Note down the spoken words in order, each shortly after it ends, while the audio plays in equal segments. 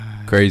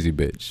crazy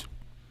bitch.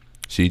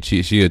 She'll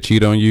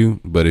cheat on you,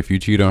 but if you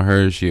cheat on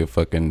her, she'll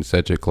fucking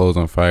set your clothes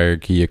on fire,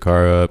 key your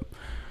car up.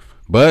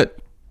 But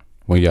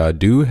when y'all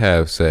do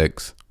have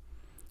sex,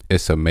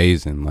 it's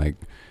amazing. Like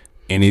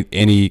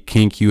any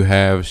kink you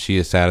have,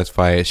 she'll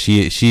satisfy it.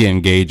 She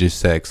engages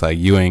sex. Like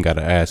you ain't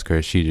gotta ask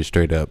her. She just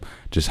straight up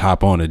just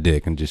hop on a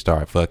dick and just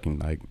start fucking.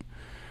 Like,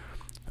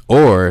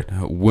 or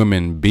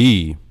women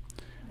B,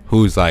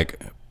 who's like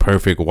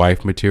perfect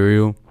wife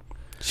material.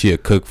 She'll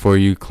cook for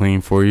you, clean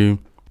for you.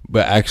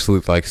 But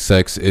actually, like,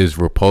 sex is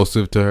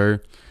repulsive to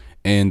her,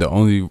 and the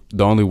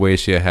only way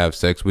she'll have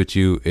sex with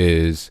you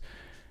is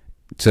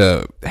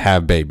to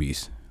have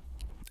babies,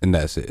 and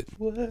that's it.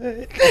 What?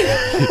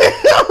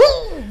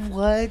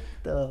 What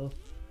the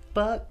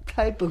fuck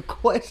type of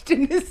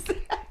question is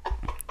that?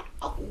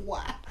 Oh,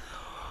 wow.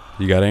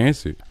 You gotta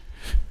answer.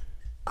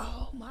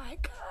 Oh my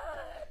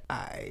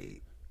god.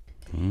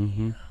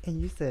 Mm-hmm.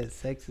 And you said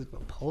sex is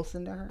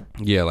repulsive to her?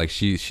 Yeah, like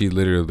she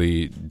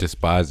literally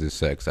despises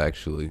sex.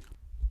 Actually.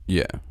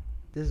 Yeah.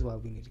 This is why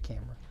we need a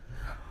camera.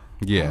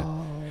 Yeah.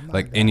 Oh,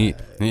 like God. any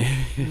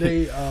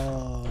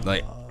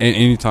like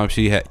anytime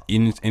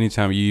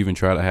anytime you even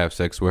try to have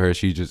sex with her,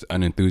 she's just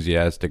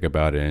unenthusiastic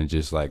about it and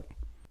just like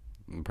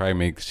probably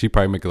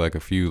make like a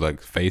few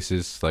like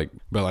faces like,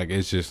 but like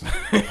it's just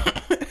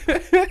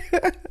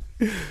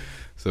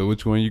So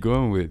which one you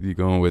going with? You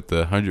going with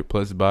the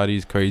 100+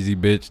 bodies crazy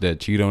bitch that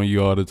cheat on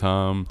you all the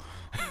time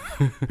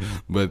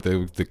but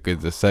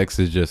the sex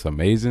is just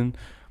amazing?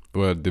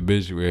 Well, the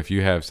bitch, if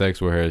you have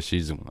sex with her,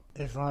 she's...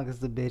 As long as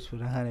the bitch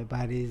with 100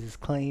 bodies is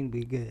clean,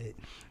 we good.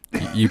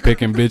 You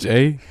picking bitch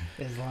A?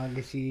 As long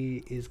as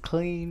she is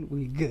clean,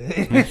 we good.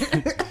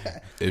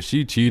 If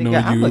she cheating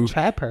Nigga, on you... I'ma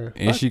trap her.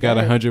 And Fuck she got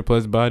that.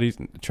 100+ bodies,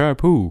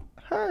 trap who?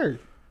 Her.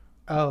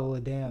 Oh,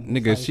 well, damn.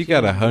 Nigga, Like she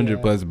got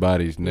 100+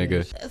 bodies, yeah,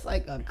 nigga. that's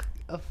like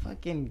a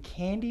fucking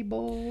candy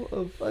bowl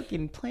of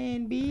fucking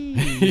Plan B.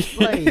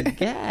 Like,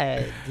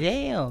 god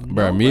damn.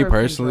 Bro, no me birth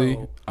personally,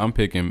 control. I'm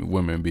picking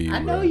women B. I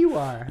know bro. you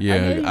are.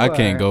 Yeah, I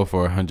can't go. go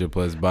for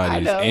 100+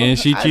 bodies. know, And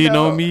she I cheating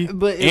know, on me.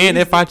 but at And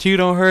least- if I cheat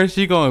on her,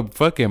 she gonna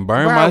fucking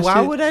burn Bro, my why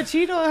shit. would I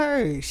cheat on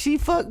her? She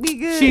fucked me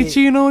good. She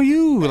cheating on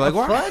you. Like,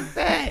 why? Fuck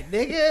that,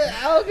 nigga.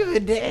 I don't give a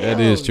damn. That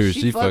is true.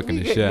 She fucked fucking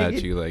me the good, shit out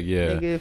nigga. you. Like, yeah. Nigga,